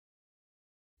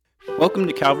Welcome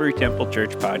to Calvary Temple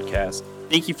Church Podcast.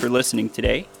 Thank you for listening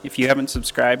today. If you haven't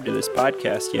subscribed to this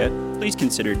podcast yet, please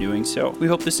consider doing so. We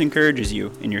hope this encourages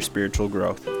you in your spiritual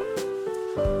growth.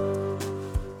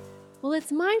 Well,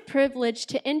 it's my privilege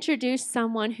to introduce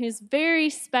someone who's very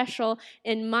special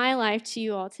in my life to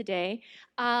you all today.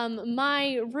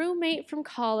 My roommate from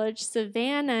college,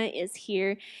 Savannah, is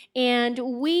here, and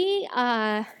we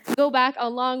go back a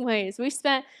long ways.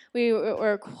 We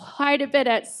were quite a bit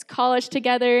at college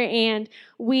together, and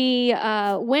we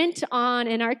went on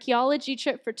an archaeology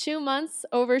trip for 2 months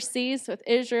overseas with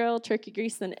Israel, Turkey,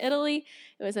 Greece, and Italy.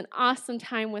 It was an awesome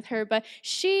time with her, but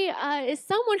she is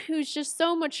someone who's just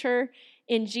so mature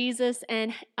in Jesus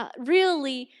and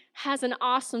really has an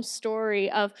awesome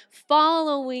story of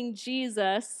following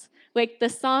Jesus, like the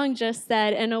song just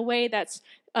said, in a way that's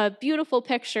a beautiful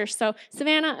picture. So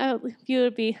Savannah, if you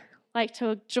would like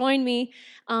to join me,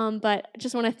 but I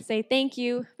just want to say thank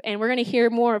you, and we're going to hear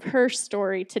more of her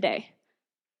story today.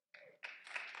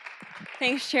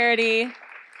 Thanks, Charity.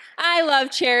 I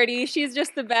love Charity. She's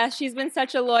just the best. She's been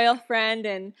such a loyal friend,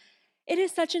 and it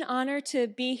is such an honor to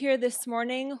be here this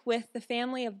morning with the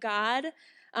family of God.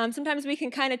 Sometimes we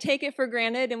can kind of take it for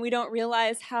granted, and we don't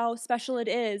realize how special it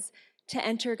is to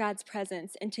enter God's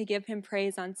presence and to give Him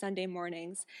praise on Sunday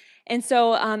mornings. And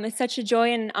so it's such a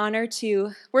joy and an honor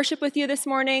to worship with you this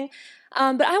morning.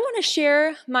 But I want to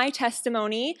share my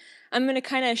testimony. I'm going to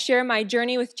kind of share my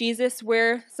journey with Jesus,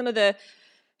 where some of the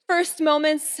first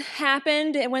moments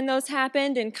happened and when those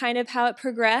happened and kind of how it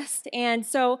progressed. And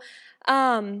so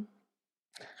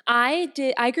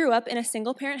I grew up in a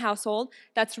single-parent household.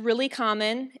 That's really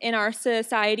common in our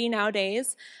society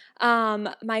nowadays.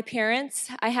 My parents,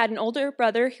 I had an older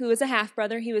brother who was a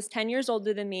half-brother. He was 10 years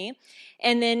older than me.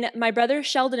 And then my brother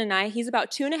Sheldon and I, he's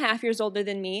about 2.5 years older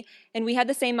than me, and we had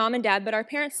the same mom and dad, but our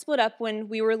parents split up when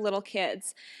we were little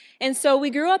kids. And so we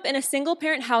grew up in a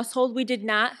single-parent household. We did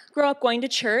not grow up going to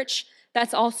church.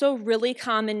 That's also really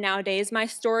common nowadays. My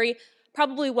story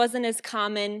probably wasn't as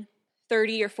common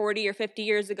 30 or 40 or 50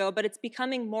 years ago, but it's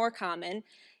becoming more common.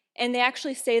 And they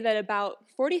actually say that about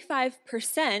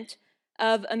 45%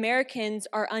 of Americans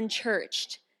are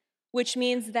unchurched, which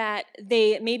means that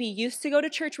they maybe used to go to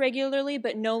church regularly,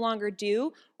 but no longer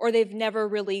do, or they've never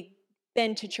really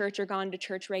been to church or gone to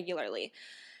church regularly.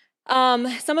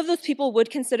 Some of those people would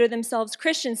consider themselves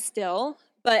Christians still,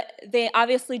 but they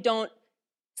obviously don't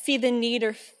see the need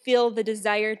or feel the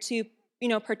desire to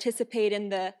participate in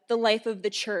the life of the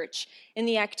church, in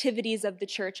the activities of the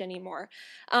church anymore.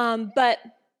 But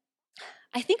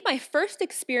I think my first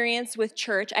experience with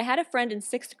church, I had a friend in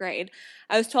 6th grade.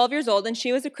 I was 12 years old, and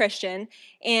she was a Christian,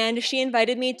 and she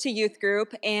invited me to youth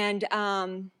group, and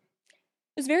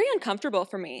it was very uncomfortable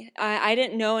for me. I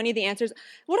didn't know any of the answers.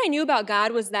 What I knew about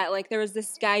God was that there was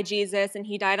this guy, Jesus, and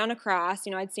he died on a cross.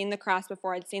 I'd seen the cross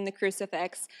before. I'd seen the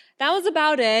crucifix. That was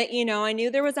about it. I knew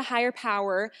there was a higher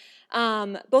power.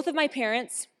 Both of my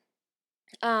parents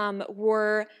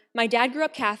my dad grew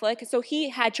up Catholic, so he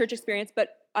had church experience,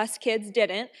 but us kids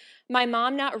didn't. My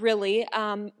mom, not really.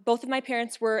 Both of my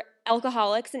parents were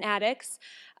alcoholics and addicts,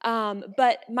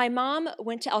 but my mom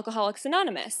went to Alcoholics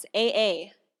Anonymous,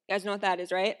 AA. You guys know what that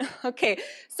is, right? Okay,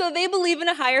 so they believe in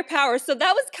a higher power. So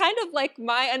that was kind of like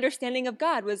my understanding of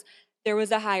God, was there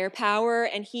was a higher power,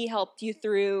 and He helped you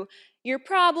through your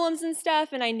problems and stuff.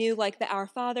 And I knew the Our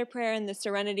Father prayer and the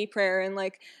Serenity prayer, and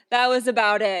that was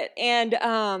about it. And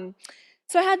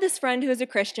so I had this friend who was a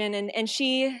Christian, and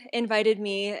she invited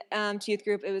me to youth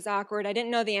group. It was awkward. I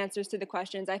didn't know the answers to the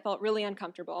questions. I felt really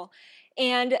uncomfortable.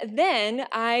 And then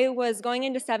I was going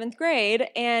into 7th grade,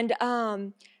 and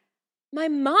my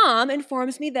mom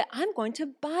informs me that I'm going to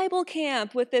Bible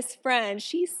camp with this friend.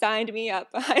 She signed me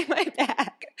up behind my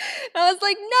back. And I was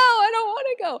like, no, I don't want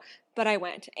to go. But I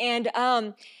went. And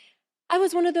I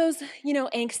was one of those,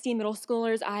 angsty middle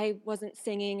schoolers. I wasn't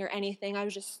singing or anything. I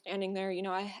was just standing there.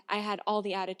 I had all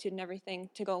the attitude and everything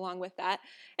to go along with that.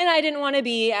 And I didn't want to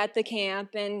be at the camp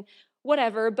and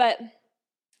whatever. But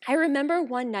I remember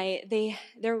one night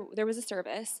there was a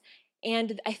service,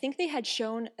 and I think they had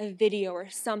shown a video or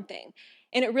something,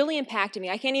 and it really impacted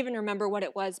me. I can't even remember what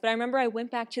it was, but I remember I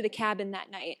went back to the cabin that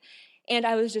night, and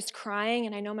I was just crying,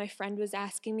 and I know my friend was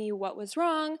asking me what was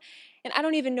wrong, and I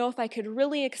don't even know if I could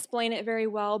really explain it very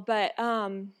well, but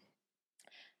God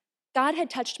had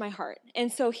touched my heart.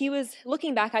 And so He was,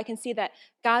 looking back, I can see that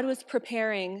God was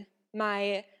preparing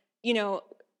my,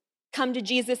 come to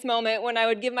Jesus moment when I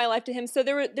would give my life to Him. So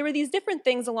there were these different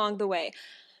things along the way.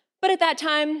 But at that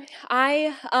time,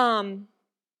 I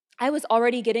was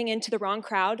already getting into the wrong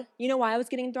crowd. You know why I was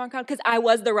getting into the wrong crowd? Because I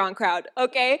was the wrong crowd,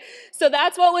 okay? So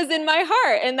that's what was in my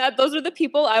heart, and those are the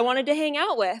people I wanted to hang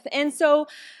out with. And so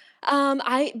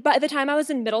By the time I was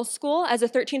in middle school, as a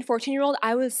 13, 14-year-old,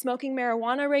 I was smoking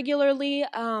marijuana regularly.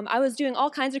 I was doing all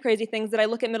kinds of crazy things that I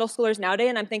look at middle schoolers nowadays,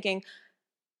 and I'm thinking,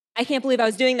 I can't believe I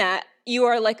was doing that. You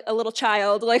are like a little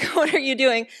child. Like, what are you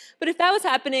doing? But if that was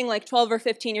happening like 12 or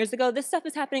 15 years ago, this stuff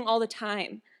is happening all the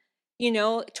time.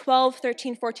 12,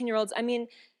 13, 14-year-olds, I mean,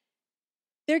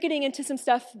 they're getting into some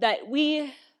stuff that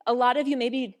a lot of you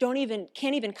maybe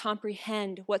can't even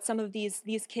comprehend what some of these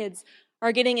kids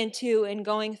are getting into and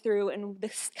going through and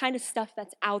this kind of stuff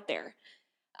that's out there.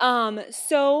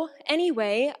 So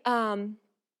anyway,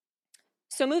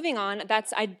 so moving on,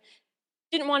 I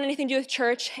didn't want anything to do with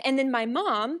church. And then my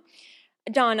mom,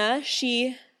 Donna,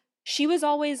 she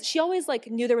always like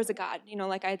knew there was a God,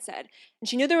 like I had said, and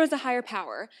she knew there was a higher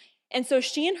power. And so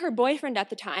she and her boyfriend at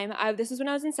the time, this is when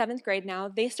I was in 7th grade now,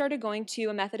 they started going to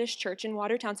a Methodist church in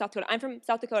Watertown, South Dakota. I'm from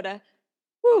South Dakota.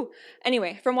 Woo!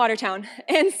 Anyway, from Watertown.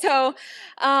 And so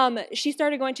she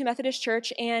started going to Methodist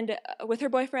church and with her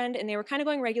boyfriend, and they were kind of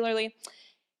going regularly.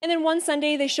 And then one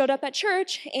Sunday they showed up at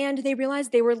church and they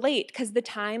realized they were late because the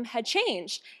time had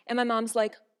changed. And my mom's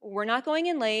like, we're not going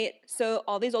in late, so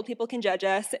all these old people can judge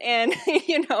us. And,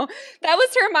 that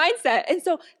was her mindset. And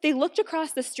so they looked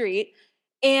across the street,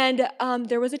 and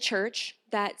there was a church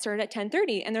that started at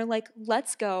 10:30. And they're like,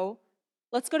 let's go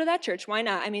to that church. Why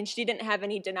not? I mean, she didn't have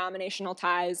any denominational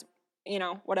ties,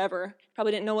 whatever.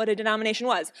 Probably didn't know what a denomination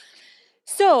was.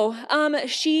 So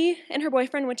she and her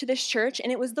boyfriend went to this church,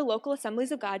 and it was the local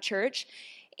Assemblies of God church.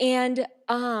 And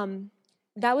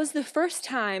that was the first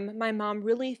time my mom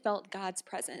really felt God's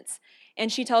presence.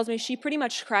 And she tells me she pretty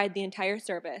much cried the entire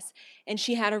service. And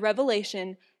she had a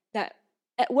revelation that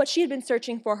what she had been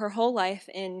searching for her whole life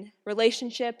in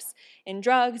relationships, in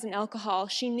drugs, and alcohol,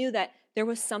 she knew that there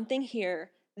was something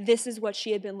here. This is what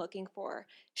she had been looking for.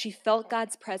 She felt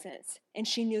God's presence, and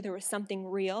she knew there was something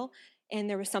real and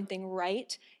there was something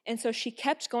right. And so she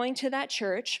kept going to that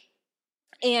church.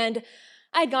 And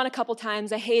I'd gone a couple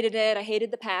times. I hated it. I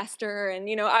hated the pastor. And,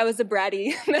 I was a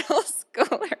bratty middle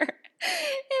schooler.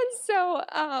 And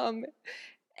so,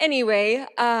 anyway,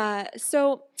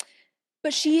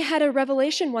 but she had a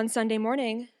revelation one Sunday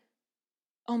morning.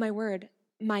 Oh, my word,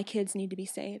 my kids need to be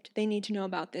saved. They need to know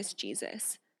about this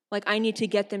Jesus. Like, I need to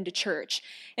get them to church.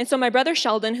 And so my brother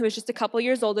Sheldon, who was just a couple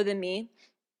years older than me,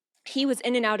 he was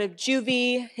in and out of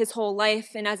juvie his whole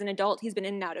life, and as an adult, he's been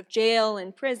in and out of jail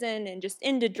and prison and just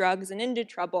into drugs and into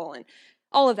trouble and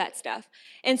all of that stuff.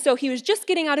 And so he was just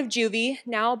getting out of juvie.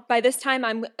 Now, by this time,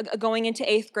 I'm going into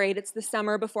 8th grade. It's the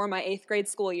summer before my 8th grade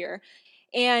school year.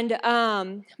 And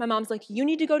my mom's like, you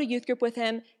need to go to youth group with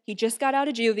him. He just got out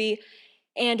of juvie,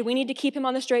 and we need to keep him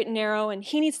on the straight and narrow, and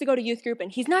he needs to go to youth group,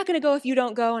 and he's not going to go if you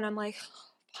don't go. And I'm like,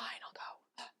 fine, I'll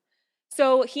go.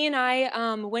 So he and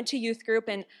I went to youth group,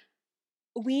 and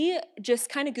we just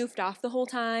kind of goofed off the whole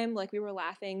time, like we were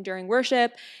laughing during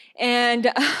worship. And,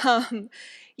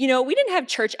 we didn't have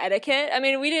church etiquette. I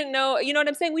mean, we didn't know, you know what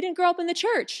I'm saying? We didn't grow up in the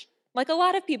church, like a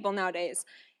lot of people nowadays.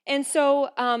 And so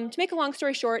to make a long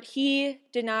story short, he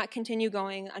did not continue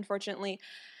going, unfortunately.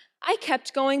 I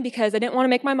kept going because I didn't want to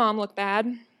make my mom look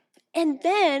bad. And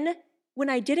then when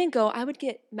I didn't go, I would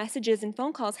get messages and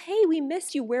phone calls. Hey, we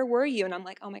missed you. Where were you? And I'm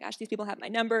like, oh my gosh, these people have my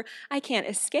number. I can't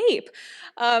escape.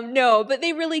 No, but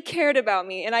they really cared about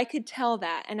me, and I could tell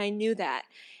that, and I knew that.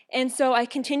 And so I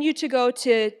continued to go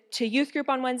to youth group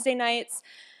on Wednesday nights.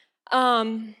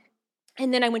 And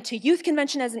then I went to youth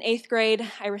convention as an 8th grade.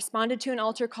 I responded to an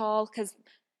altar call because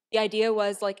the idea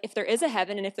was like, if there is a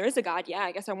heaven and if there is a God, yeah,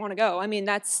 I guess I want to go. I mean,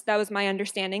 that was my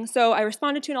understanding. So I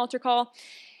responded to an altar call.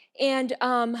 And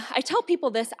I tell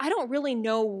people this, I don't really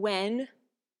know when,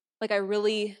 like, I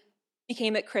really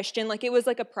became a Christian. Like, it was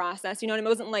like a process, you know what I mean? It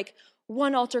wasn't like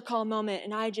one altar call moment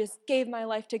and I just gave my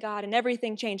life to God and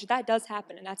everything changed. That does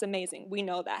happen, and that's amazing. We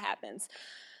know that happens.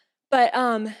 But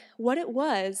what it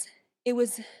was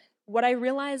what I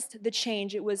realized the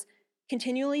change. It was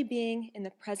continually being in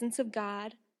the presence of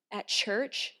God at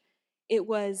church. It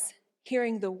was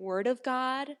hearing the word of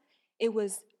God. It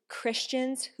was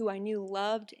Christians who I knew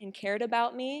loved and cared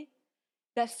about me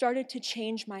that started to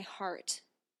change my heart.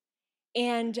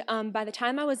 And by the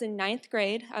time I was in 9th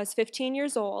grade, I was 15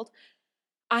 years old,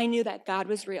 I knew that God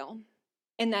was real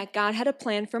and that God had a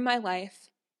plan for my life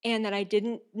and that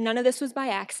none of this was by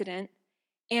accident.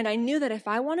 And I knew that if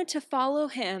I wanted to follow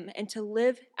him and to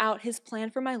live out his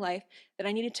plan for my life, that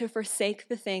I needed to forsake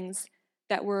the things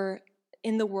that were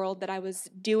in the world that I was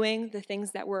doing, the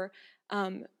things that were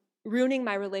ruining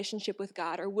my relationship with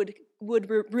God, or would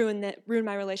ruin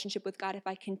my relationship with God if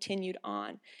I continued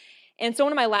on. And so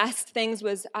one of my last things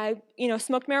was I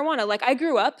smoked marijuana. Like, I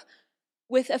grew up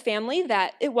with a family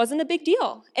that it wasn't a big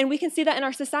deal. And we can see that in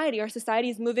our society. Our society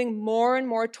is moving more and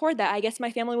more toward that. I guess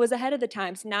my family was ahead of the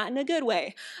times, not in a good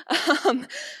way.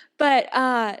 But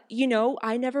I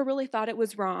never really thought it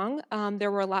was wrong. There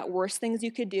were a lot worse things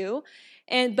you could do.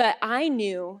 But I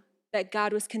knew that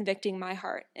God was convicting my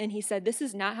heart. And he said, this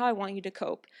is not how I want you to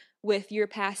cope with your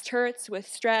past hurts, with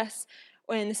stress,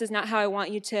 and this is not how I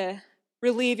want you to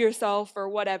relieve yourself or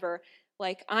whatever.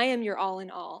 Like, I am your all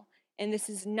in all. And this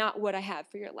is not what I have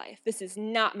for your life. This is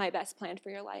not my best plan for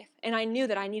your life. And I knew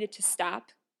that I needed to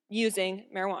stop using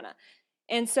marijuana.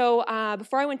 And so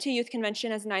before I went to youth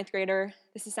convention as a ninth grader,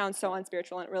 this sounds so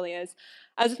unspiritual, and it really is.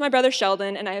 I was with my brother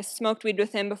Sheldon, and I smoked weed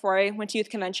with him before I went to youth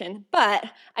convention. But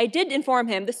I did inform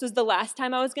him this was the last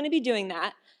time I was going to be doing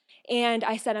that. And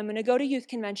I said, I'm going to go to youth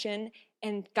convention,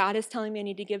 and God is telling me I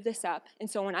need to give this up. And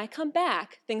so when I come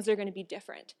back, things are going to be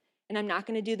different, and I'm not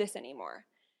going to do this anymore.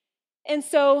 And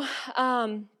so,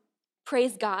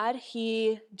 praise God,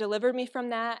 he delivered me from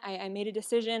that. I made a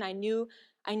decision. I knew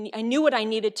what I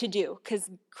needed to do because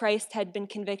Christ had been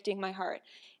convicting my heart.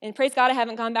 And praise God, I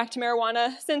haven't gone back to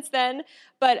marijuana since then.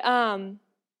 But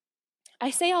I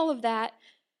say all of that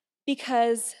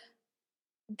because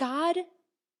God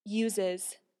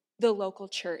uses the local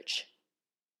church.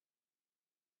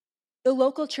 The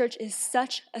local church is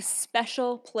such a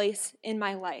special place in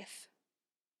my life.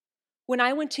 When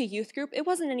I went to youth group, it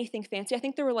wasn't anything fancy. I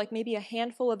think there were like maybe a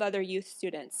handful of other youth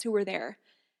students who were there.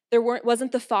 There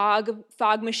wasn't the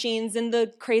fog machines and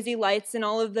the crazy lights and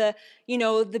all of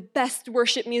the best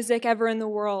worship music ever in the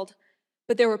world.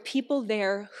 But there were people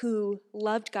there who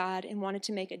loved God and wanted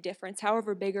to make a difference,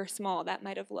 however big or small that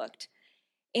might have looked.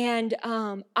 And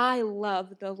I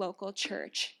love the local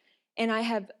church. And I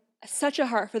have such a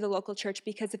heart for the local church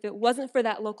because if it wasn't for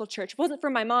that local church, if it wasn't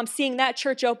for my mom seeing that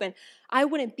church open, I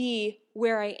wouldn't be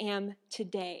where I am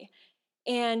today.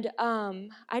 And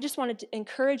I just wanted to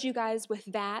encourage you guys with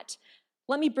that.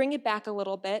 Let me bring it back a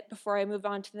little bit before I move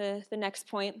on to the next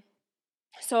point.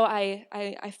 So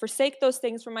I forsake those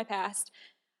things from my past,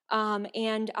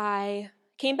 and I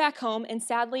came back home, and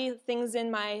sadly, things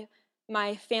in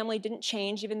my family didn't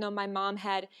change, even though my mom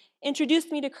had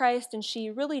introduced me to Christ, and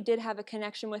she really did have a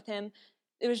connection with him.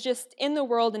 It was just in the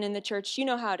world and in the church. You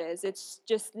know how it is. It's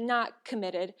just not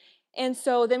committed. And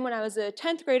so then when I was a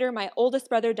 10th grader, my oldest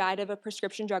brother died of a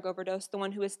prescription drug overdose, the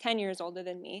one who was 10 years older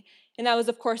than me. And that was,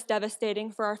 of course,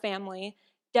 devastating for our family,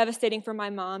 devastating for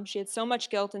my mom. She had so much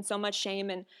guilt and so much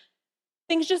shame, and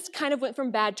things just kind of went from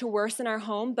bad to worse in our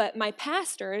home, but my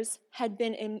pastors had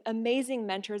been amazing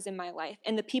mentors in my life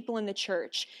and the people in the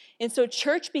church. And so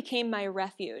church became my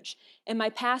refuge, and my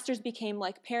pastors became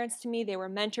like parents to me. They were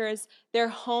mentors. Their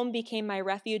home became my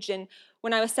refuge. And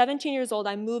when I was 17 years old,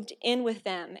 I moved in with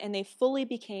them, and they fully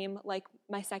became like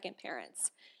my second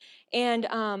parents. And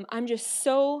I'm just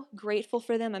so grateful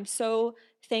for them. I'm so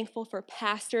thankful for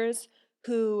pastors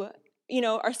who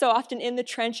are so often in the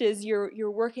trenches.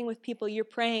 You're working with people, you're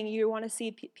praying, you want to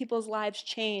see people's lives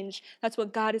change. That's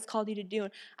what God has called you to do.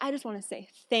 And I just want to say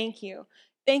thank you.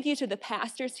 Thank you to the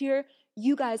pastors here.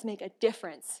 You guys make a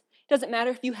difference. It doesn't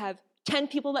matter if you have 10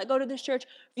 people that go to this church, if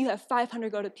you have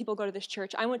 500 people go to this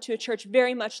church. I went to a church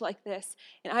very much like this,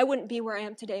 and I wouldn't be where I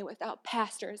am today without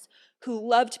pastors who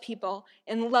loved people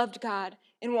and loved God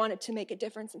and wanted to make a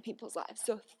difference in people's lives.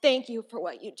 So thank you for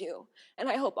what you do. And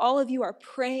I hope all of you are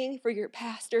praying for your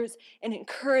pastors and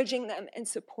encouraging them and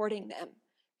supporting them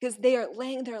because they are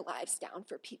laying their lives down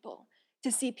for people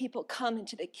to see people come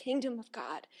into the kingdom of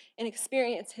God and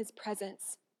experience his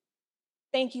presence.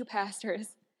 Thank you, pastors.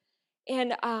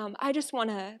 And I just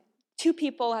want two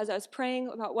people, as I was praying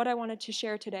about what I wanted to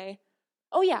share today.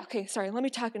 Oh yeah, okay, sorry, let me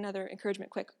talk another encouragement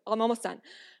quick. I'm almost done.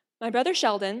 My brother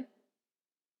Sheldon,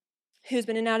 who's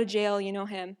been in and out of jail, you know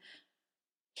him,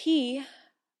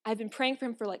 I've been praying for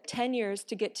him for like 10 years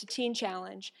to get to Teen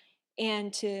Challenge,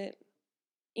 and you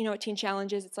know what Teen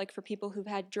Challenge is? It's like for people who've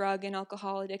had drug and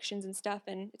alcohol addictions and stuff,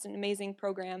 and it's an amazing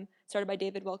program started by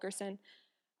David Wilkerson.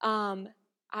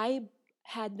 I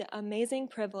had the amazing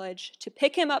privilege to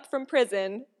pick him up from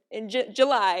prison in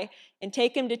July and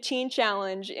take him to Teen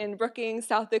Challenge in Brookings,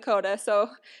 South Dakota. So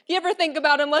if you ever think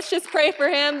about him, let's just pray for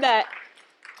him that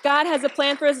God has a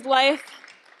plan for his life.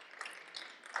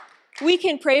 We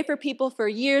can pray for people for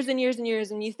years and years and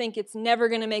years, and you think it's never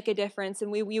going to make a difference,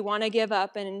 and we want to give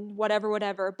up and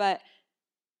whatever, but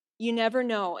you never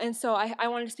know. And so I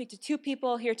wanted to speak to two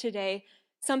people here today.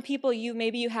 Some people,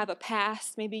 maybe you have a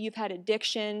past, maybe you've had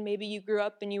addiction, maybe you grew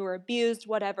up and you were abused,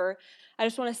 whatever. I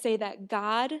just want to say that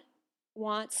God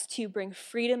wants to bring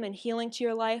freedom and healing to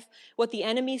your life. What the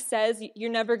enemy says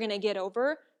you're never going to get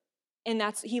over, And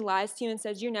he lies to you and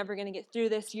says, you're never going to get through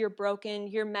this. You're broken.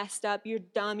 You're messed up. You're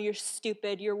dumb. You're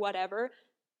stupid. You're whatever.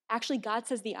 Actually, God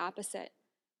says the opposite.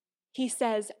 He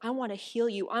says, I want to heal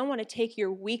you. I want to take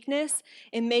your weakness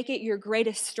and make it your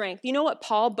greatest strength. You know what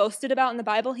Paul boasted about in the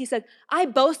Bible? He said, I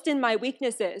boast in my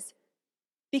weaknesses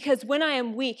because when I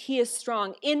am weak, he is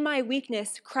strong. In my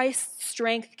weakness, Christ's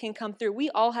strength can come through. We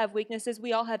all have weaknesses.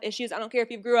 We all have issues. I don't care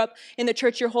if you grew up in the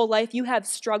church your whole life. You have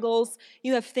struggles.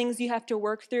 You have things you have to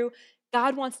work through.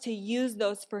 God wants to use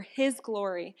those for his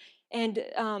glory. And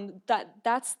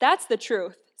that's the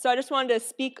truth. So I just wanted to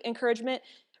speak encouragement.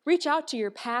 Reach out to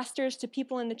your pastors, to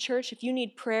people in the church. If you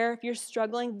need prayer, if you're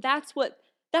struggling, that's what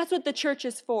the church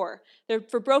is for. They're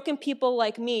for broken people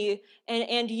like me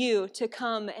and you to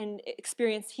come and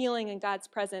experience healing in God's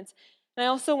presence. And I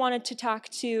also wanted to talk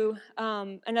to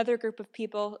another group of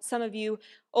people. Some of you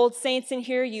old saints in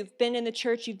here, you've been in the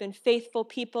church, you've been faithful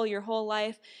people your whole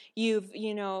life. You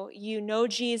know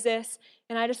Jesus.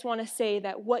 And I just want to say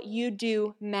that what you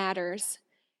do matters.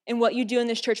 And what you do in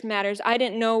this church matters. I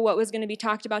didn't know what was going to be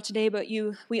talked about today, but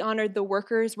we honored the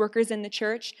workers in the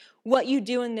church. What you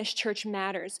do in this church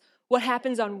matters. What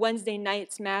happens on Wednesday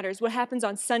nights matters. What happens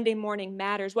on Sunday morning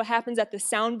matters. What happens at the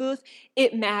sound booth,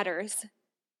 it matters.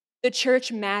 The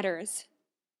church matters.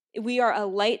 We are a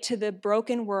light to the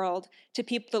broken world, to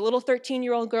people, the little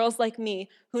 13-year-old girls like me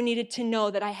who needed to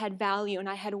know that I had value and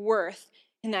I had worth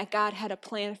and that God had a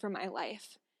plan for my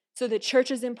life. So the church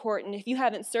is important. If you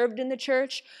haven't served in the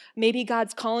church, maybe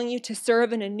God's calling you to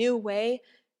serve in a new way.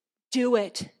 Do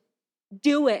it.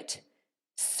 Do it.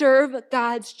 Serve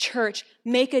God's church.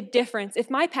 Make a difference.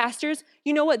 If my pastors,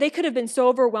 you know what, they could have been so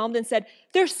overwhelmed and said,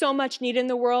 there's so much need in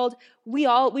the world. We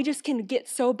just can get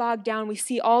so bogged down. We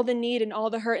see all the need and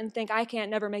all the hurt and think, I can't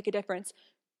never make a difference.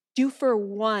 Do for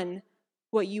one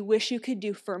what you wish you could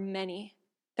do for many.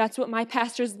 That's what my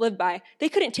pastors live by. They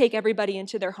couldn't take everybody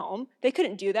into their home. They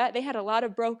couldn't do that. They had a lot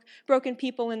of broken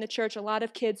people in the church, a lot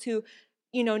of kids who,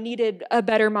 needed a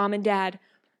better mom and dad.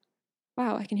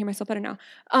 Wow, I can hear myself better now.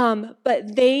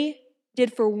 But they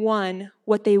did for one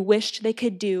what they wished they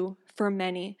could do for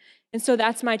many. And so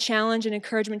that's my challenge and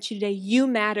encouragement to you today. You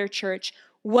matter, church.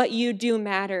 What you do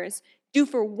matters. Do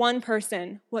for one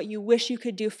person what you wish you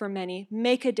could do for many.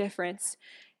 Make a difference.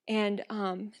 And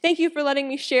thank you for letting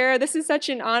me share. This is such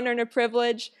an honor and a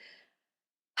privilege.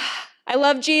 I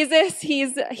love Jesus.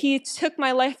 He took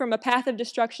my life from a path of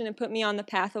destruction and put me on the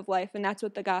path of life, and that's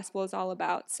what the gospel is all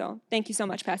about. So thank you so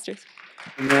much, pastors.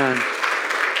 Amen.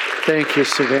 Thank you,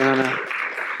 Savannah.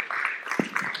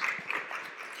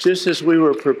 Just as we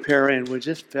were preparing, we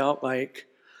just felt like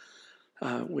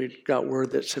we got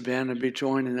word that Savannah would be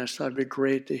joining us. That'd be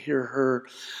great to hear her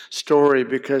story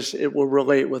because it will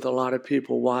relate with a lot of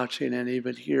people watching and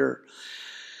even here.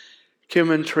 Kim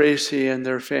and Tracy and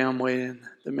their family and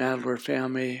the Madler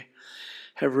family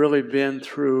have really been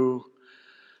through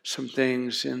some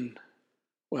things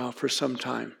for some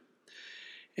time.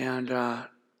 And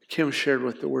Kim shared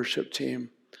with the worship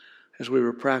team as we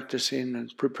were practicing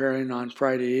and preparing on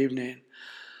Friday evening.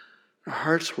 Our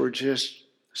hearts were just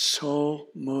so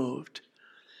moved.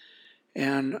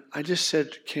 And I just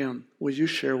said to Kim, will you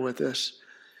share with us?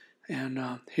 And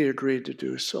he agreed to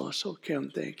do so. So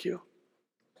Kim, thank you.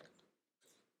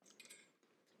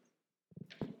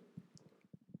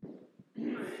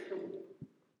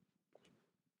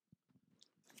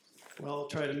 Well, I'll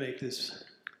try to make this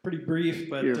pretty brief,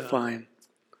 but You're fine.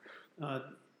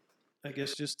 I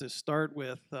guess just to start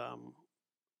with,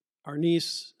 our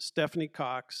niece, Stephanie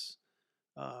Cox,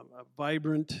 a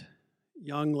vibrant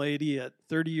young lady at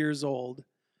 30 years old,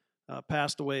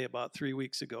 passed away about 3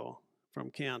 weeks ago from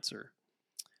cancer.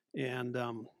 And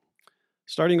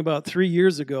starting about 3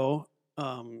 years ago,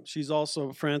 she's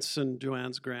also Francis and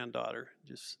Joanne's granddaughter,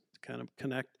 just to kind of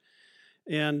connect.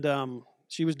 And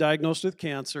she was diagnosed with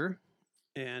cancer,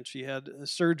 and she had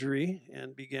surgery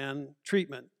and began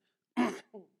treatment.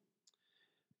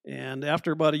 And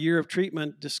after about a year of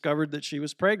treatment, discovered that she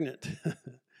was pregnant.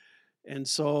 And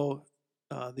so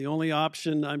the only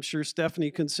option I'm sure Stephanie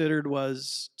considered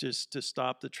was just to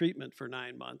stop the treatment for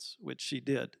 9 months, which she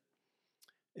did.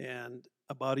 And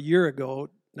about a year ago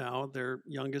now, their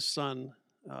youngest son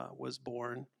was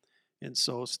born. And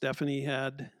so Stephanie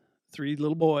had 3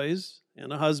 little boys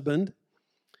and a husband.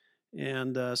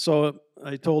 And so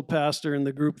I told Pastor in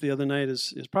the group the other night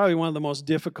is probably one of the most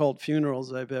difficult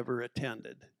funerals I've ever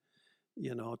attended,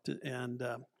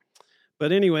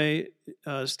 but anyway,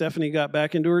 Stephanie got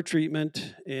back into her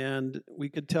treatment, and we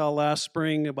could tell last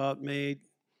spring about May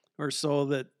or so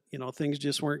that, things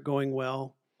just weren't going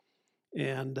well.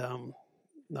 And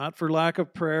not for lack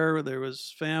of prayer. There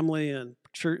was family and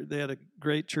church. They had a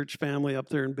great church family up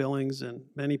there in Billings and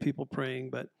many people praying,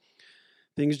 but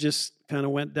things just kind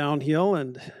of went downhill.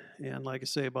 And like I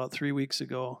say, about 3 weeks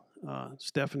ago,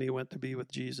 Stephanie went to be with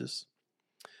Jesus.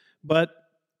 But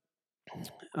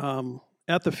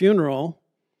at the funeral,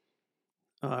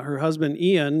 her husband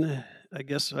Ian, I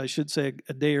guess I should say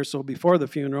a day or so before the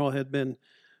funeral, had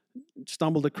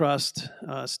stumbled across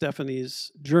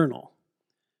Stephanie's journal.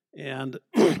 And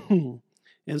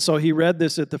and so he read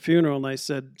this at the funeral, and I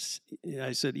said,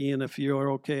 Ian, if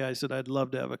you're okay, I said, I'd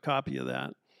love to have a copy of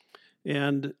that.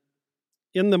 And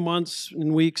in the months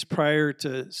and weeks prior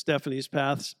to Stephanie's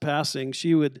passing,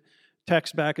 she would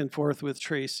text back and forth with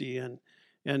Tracy, and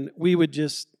we would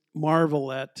just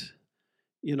marvel at,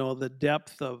 the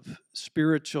depth of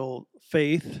spiritual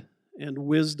faith and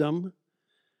wisdom.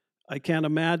 I can't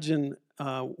imagine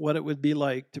what it would be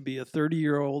like to be a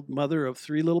 30-year-old mother of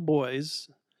 3 little boys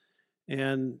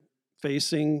and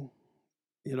facing,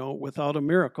 without a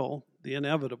miracle, the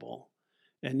inevitable,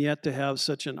 and yet to have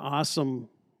such an awesome,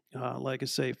 like I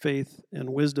say, faith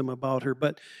and wisdom about her.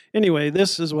 But anyway,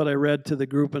 this is what I read to the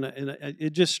group, and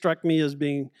it just struck me as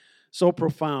being so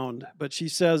profound. But she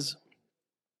says,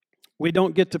 we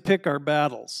don't get to pick our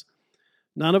battles.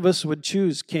 None of us would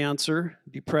choose cancer,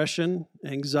 depression,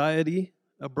 anxiety,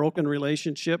 a broken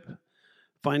relationship,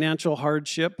 financial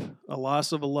hardship, a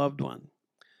loss of a loved one.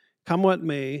 Come what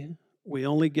may, we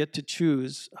only get to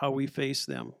choose how we face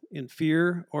them, in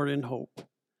fear or in hope.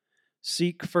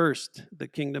 Seek first the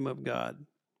kingdom of God.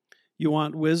 You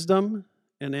want wisdom,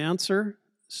 an answer?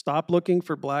 Stop looking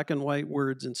for black and white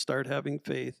words and start having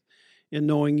faith in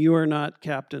knowing you are not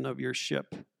captain of your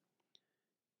ship.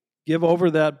 Give over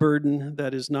that burden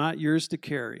that is not yours to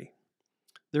carry.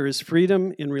 There is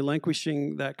freedom in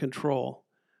relinquishing that control.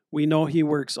 We know He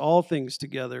works all things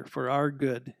together for our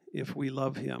good if we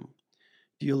love Him.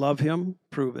 Do you love Him?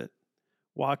 Prove it.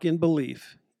 Walk in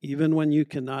belief, even when you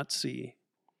cannot see.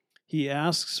 He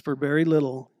asks for very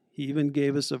little. He even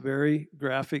gave us a very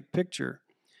graphic picture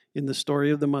in the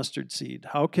story of the mustard seed.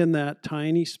 How can that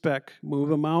tiny speck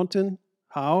move a mountain?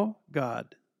 How?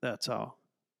 God. That's how.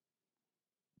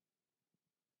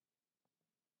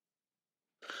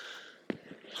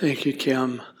 Thank you,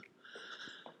 Kim.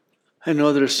 I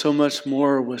know there's so much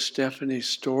more with Stephanie's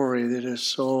story that is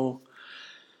so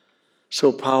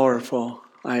powerful.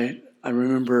 I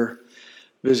remember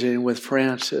visiting with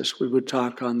Francis. We would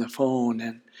talk on the phone,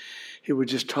 and he would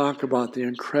just talk about the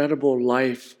incredible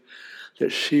life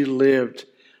that she lived,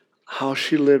 how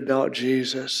she lived out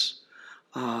Jesus.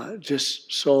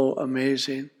 Just so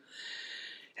amazing.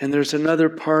 And there's another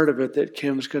part of it that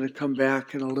Kim's going to come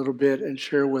back in a little bit and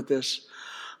share with us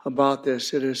about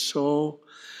this. It is so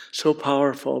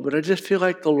powerful. But I just feel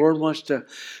like the Lord wants to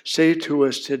say to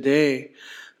us today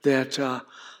that,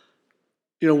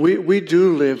 we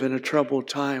do live in a troubled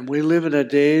time. We live in a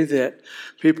day that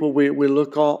people, we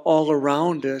look all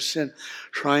around us and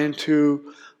trying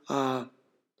to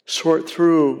sort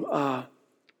through,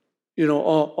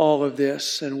 all of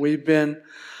this. And we've been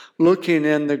looking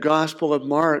in the Gospel of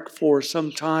Mark for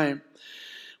some time.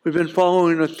 We've been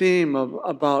following a theme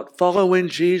about following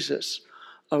Jesus,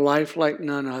 a life like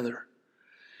none other.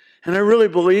 And I really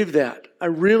believe that. I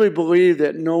really believe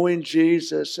that knowing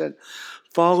Jesus and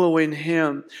following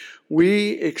Him,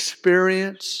 we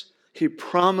experience, He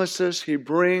promises, He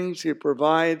brings, He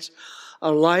provides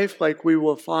a life like we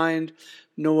will find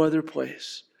no other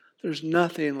place. There's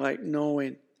nothing like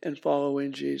knowing and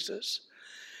following Jesus.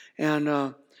 And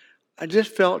I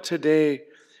just felt today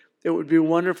it would be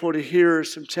wonderful to hear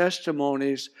some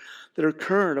testimonies that are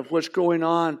current of what's going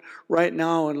on right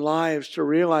now in lives, to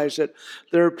realize that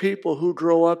there are people who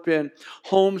grow up in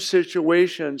home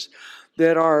situations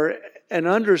that are an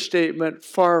understatement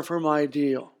far from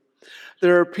ideal.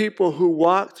 There are people who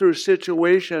walk through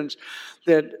situations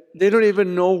that they don't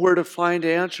even know where to find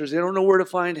answers. They don't know where to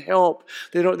find help.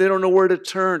 They don't know where to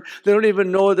turn. They don't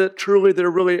even know that truly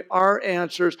there really are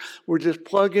answers. We're just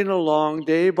plugging along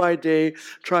day by day,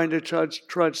 trying to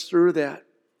trudge through that.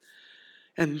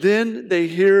 And then they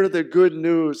hear the good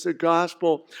news, the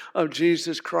gospel of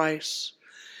Jesus Christ.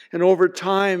 And over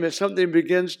time, as something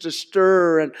begins to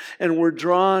stir and we're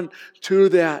drawn to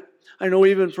that, I know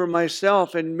even for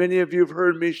myself, and many of you have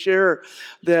heard me share,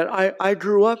 that I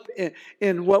grew up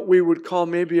in what we would call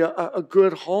maybe a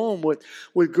good home with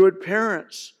good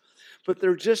parents. But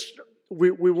they're just, we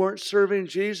weren't serving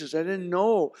Jesus. I didn't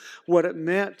know what it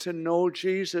meant to know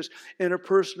Jesus in a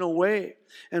personal way.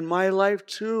 And my life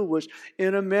too was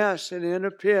in a mess and in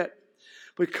a pit.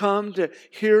 We come to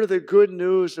hear the good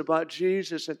news about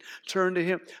Jesus and turn to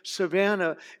Him.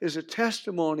 Savannah is a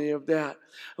testimony of that,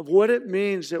 of what it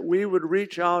means that we would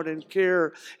reach out and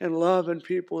care and love in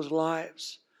people's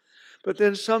lives. But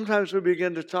then sometimes we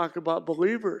begin to talk about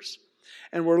believers,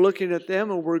 and we're looking at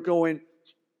them and we're going,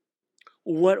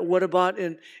 what about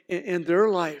in their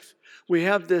life? We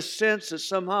have this sense that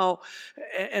somehow,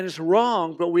 and it's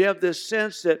wrong, but we have this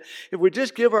sense that if we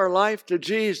just give our life to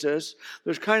Jesus,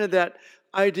 there's kind of that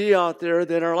idea out there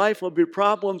that our life will be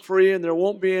problem-free and there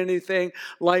won't be anything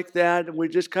like that, and we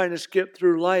just kind of skip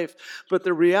through life. But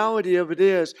the reality of it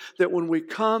is that when we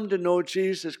come to know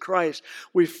Jesus Christ,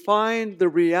 we find the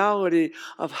reality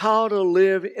of how to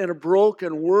live in a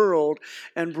broken world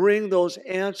and bring those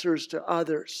answers to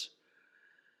others.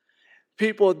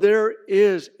 People, there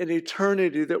is an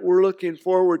eternity that we're looking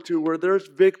forward to where there's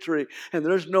victory and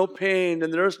there's no pain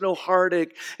and there's no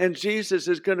heartache, and Jesus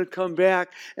is going to come back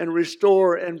and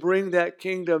restore and bring that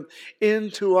kingdom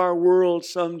into our world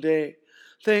someday.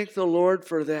 Thank the Lord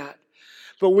for that.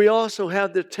 But we also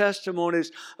have the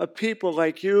testimonies of people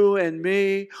like you and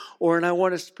me, and I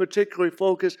want to particularly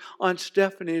focus on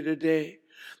Stephanie today.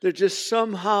 That just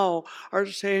somehow are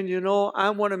saying,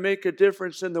 I want to make a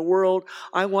difference in the world.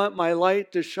 I want my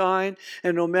light to shine.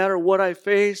 And no matter what I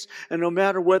face, and no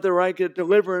matter whether I get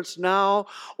deliverance now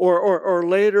or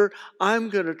later, I'm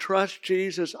going to trust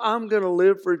Jesus. I'm going to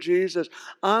live for Jesus.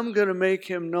 I'm going to make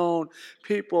Him known.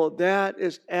 People, that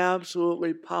is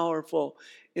absolutely powerful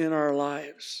in our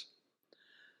lives. I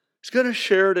was going to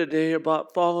share today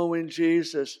about following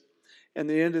Jesus and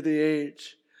the end of the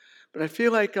age. But I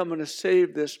feel like I'm going to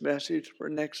save this message for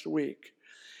next week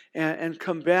and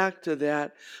come back to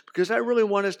that, because I really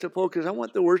want us to focus. I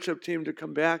want the worship team to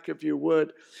come back, if you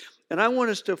would. And I want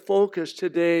us to focus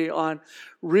today on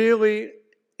really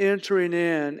entering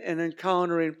in and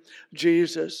encountering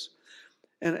Jesus.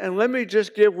 And let me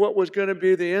just give what was going to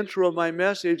be the intro of my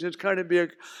message. It's kind of be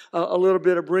a little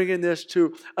bit of bringing this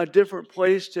to a different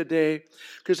place today.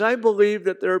 Because I believe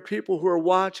that there are people who are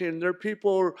watching. There are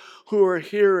people who are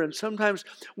here. And sometimes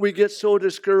we get so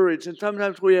discouraged. And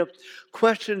sometimes we have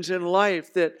questions in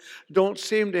life that don't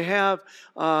seem to have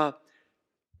the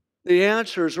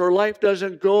answers. Or life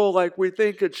doesn't go like we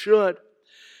think it should.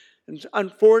 And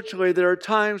unfortunately, there are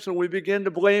times when we begin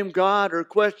to blame God or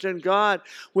question God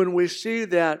when we see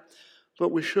that,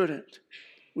 but we shouldn't.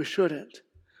 We shouldn't.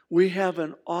 We have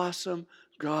an awesome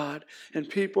God, and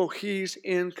people, He's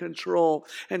in control,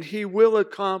 and He will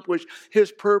accomplish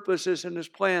His purposes and His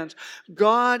plans.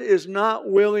 God is not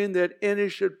willing that any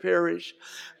should perish.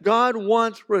 God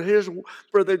wants for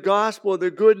the gospel, the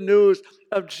good news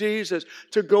of Jesus,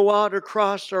 to go out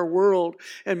across our world.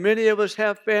 And many of us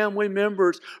have family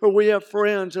members, or we have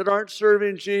friends that aren't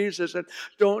serving Jesus and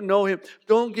don't know Him.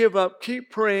 Don't give up.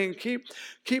 Keep praying.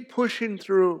 Keep pushing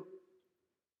through.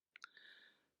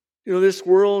 This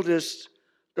world has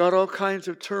got all kinds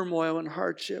of turmoil and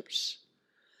hardships.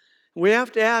 We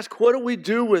have to ask, what do we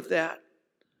do with that?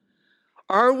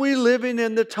 Are we living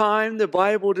in the time the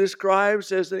Bible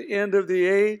describes as the end of the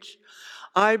age?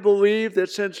 I believe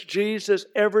that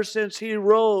ever since He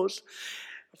rose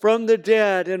from the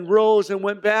dead and rose and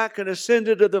went back and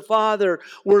ascended to the Father,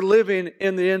 we're living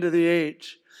in the end of the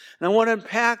age. And I want to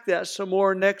unpack that some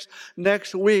more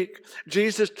next week.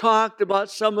 Jesus talked about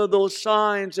some of those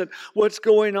signs and what's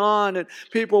going on. And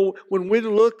people, when we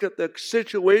look at the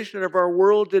situation of our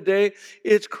world today,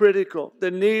 it's critical. The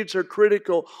needs are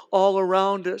critical all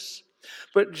around us.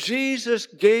 But Jesus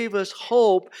gave us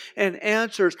hope and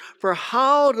answers for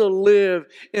how to live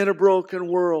in a broken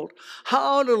world,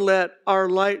 how to let our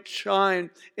light shine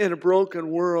in a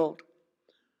broken world.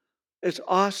 It's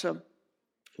awesome.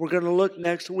 We're going to look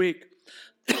next week,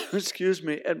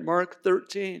 at Mark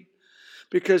 13,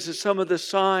 because of some of the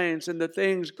signs and the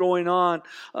things going on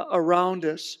around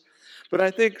us. But I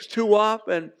think too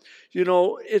often,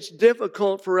 it's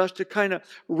difficult for us to kind of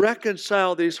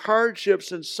reconcile these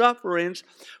hardships and sufferings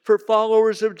for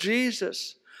followers of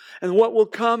Jesus and what will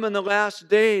come in the last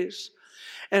days.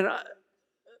 And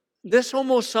this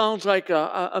almost sounds like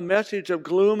a message of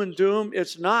gloom and doom.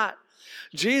 It's not.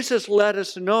 Jesus let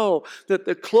us know that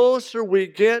the closer we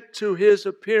get to His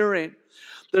appearing,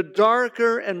 the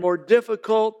darker and more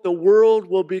difficult the world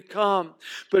will become.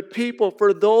 But people,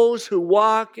 for those who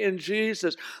walk in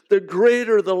Jesus, the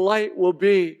greater the light will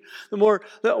be. The more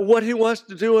what He wants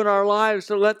to do in our lives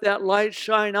to let that light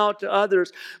shine out to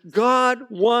others. God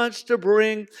wants to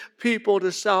bring people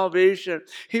to salvation.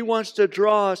 He wants to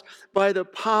draw us by the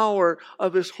power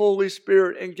of His Holy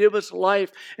Spirit and give us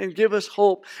life and give us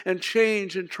hope and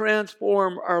change and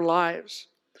transform our lives.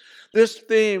 This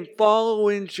theme,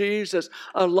 following Jesus,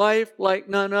 a life like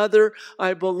none other,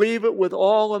 I believe it with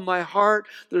all of my heart.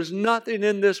 There's nothing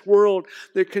in this world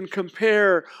that can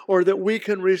compare or that we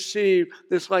can receive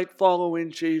that's like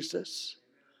following Jesus.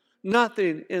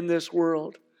 Nothing in this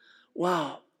world.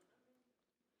 Wow.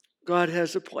 God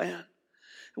has a plan.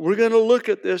 We're going to look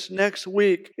at this next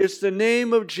week. It's the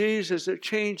name of Jesus that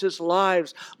changes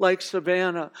lives, like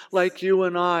Savannah, like you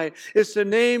and I. It's the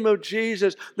name of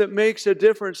Jesus that makes a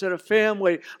difference in a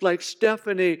family like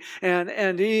Stephanie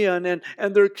and Ian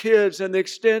and their kids and the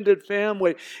extended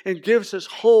family, and gives us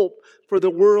hope for the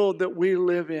world that we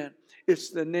live in.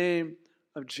 It's the name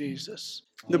of Jesus.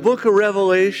 In the book of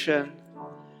Revelation,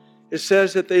 it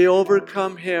says that they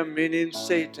overcome him, meaning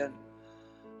Satan,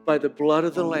 by the blood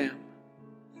of the Lamb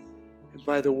and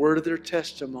by the word of their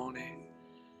testimony,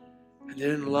 and they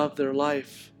didn't love their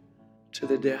life to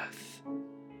the death.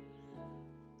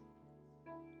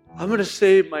 I'm going to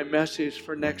save my message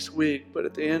for next week, but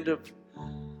at the end of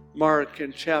Mark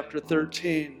in chapter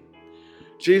 13,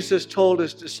 Jesus told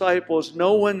his disciples,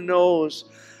 no one knows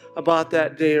about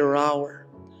that day or hour,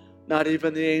 not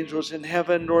even the angels in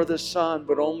heaven nor the Son,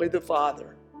 but only the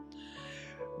Father.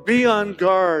 Be on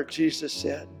guard, Jesus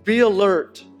said. Be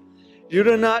alert. You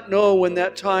do not know when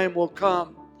that time will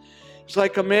come. It's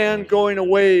like a man going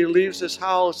away, leaves his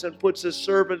house and puts his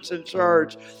servants in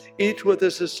charge, each with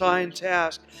his assigned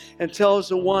task, and tells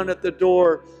the one at the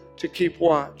door to keep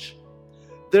watch.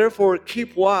 Therefore,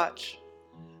 keep watch,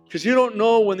 because you don't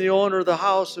know when the owner of the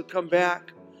house will come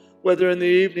back, whether in the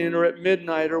evening or at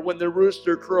midnight or when the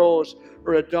rooster crows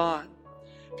or at dawn.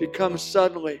 If he comes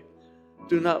suddenly,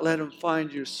 do not let him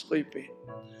find you sleeping.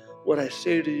 What I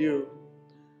say to you,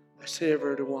 I say of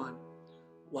everyone,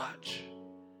 watch.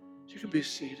 You can be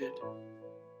seated.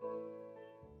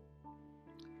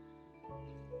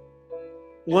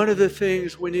 One of the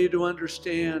things we need to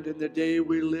understand in the day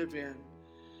we live in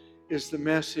is the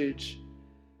message,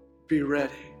 be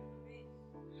ready.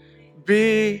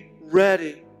 Be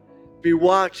ready. Be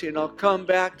watching. I'll come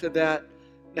back to that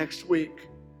next week.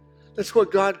 That's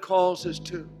what God calls us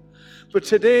to. But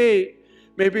today,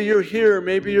 maybe you're here,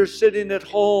 maybe you're sitting at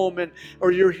home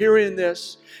or you're hearing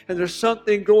this and there's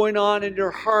something going on in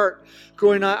your heart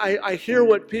going on. I hear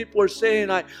what people are saying.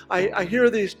 I hear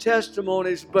these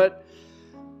testimonies, but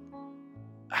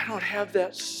I don't have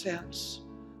that sense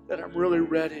that I'm really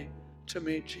ready to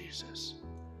meet Jesus.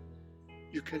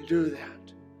 You can do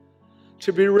that.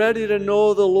 To be ready to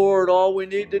know the Lord, all we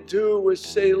need to do is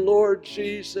say, Lord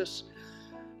Jesus,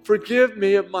 forgive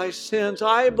me of my sins.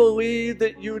 I believe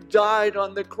that you died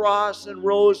on the cross and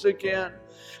rose again.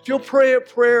 If you'll pray a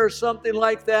prayer, something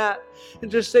like that, and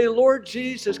just say, Lord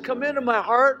Jesus, come into my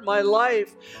heart, my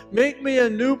life. Make me a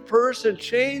new person.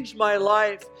 Change my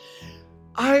life.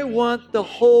 I want the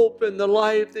hope and the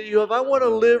life that you have. I want to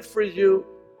live for you.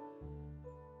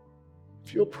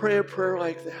 If you'll pray a prayer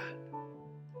like that,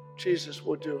 Jesus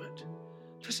will do it.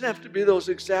 It doesn't have to be those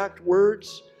exact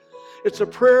words. It's a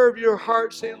prayer of your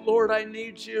heart saying, Lord, I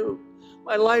need you.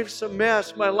 My life's a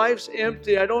mess. My life's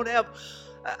empty. I don't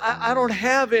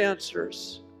have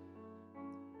answers.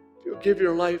 If you'll give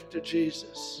your life to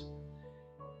Jesus,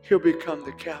 He'll become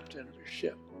the captain of your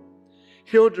ship.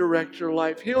 He'll direct your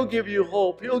life. He'll give you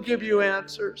hope. He'll give you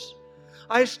answers.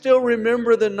 I still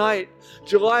remember the night,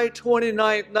 July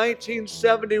 29th,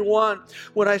 1971,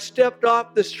 when I stepped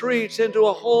off the streets into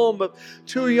a home of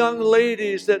two young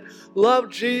ladies that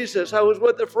loved Jesus. I was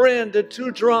with a friend and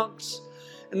two drunks.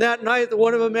 And that night,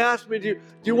 one of them asked me, do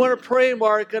you want to pray,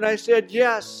 Mark? And I said,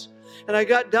 yes. And I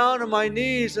got down on my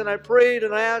knees and I prayed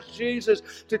and I asked Jesus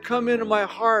to come into my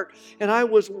heart. And I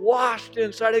was washed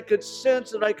inside. I could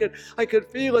sense it. I could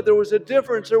feel it. There was a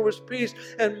difference. There was peace.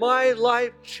 And my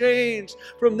life changed.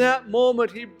 From that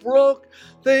moment, He broke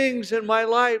things in my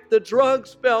life. The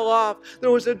drugs fell off. There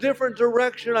was a different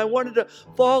direction. I wanted to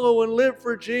follow and live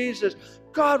for Jesus.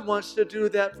 God wants to do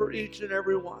that for each and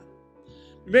every one.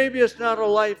 Maybe it's not a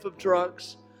life of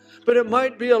drugs, but it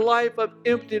might be a life of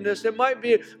emptiness. It might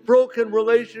be broken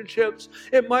relationships.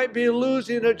 It might be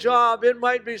losing a job. It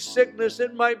might be sickness.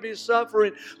 It might be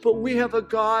suffering. But we have a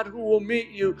God who will meet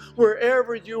you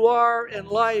wherever you are in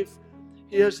life.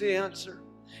 He has the answer.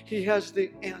 He has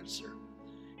the answer.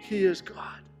 He is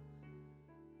God.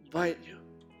 Invite you.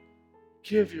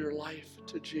 Give your life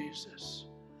to Jesus.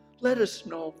 Let us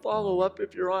know. Follow up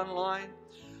if you're online.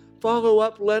 Follow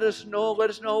up, let us know.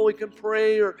 Let us know we can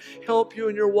pray or help you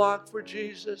in your walk for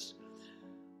Jesus.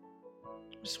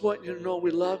 Just want you to know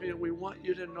we love you and we want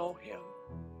you to know Him.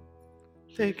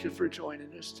 Thank you for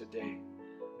joining us today.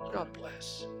 God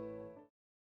bless.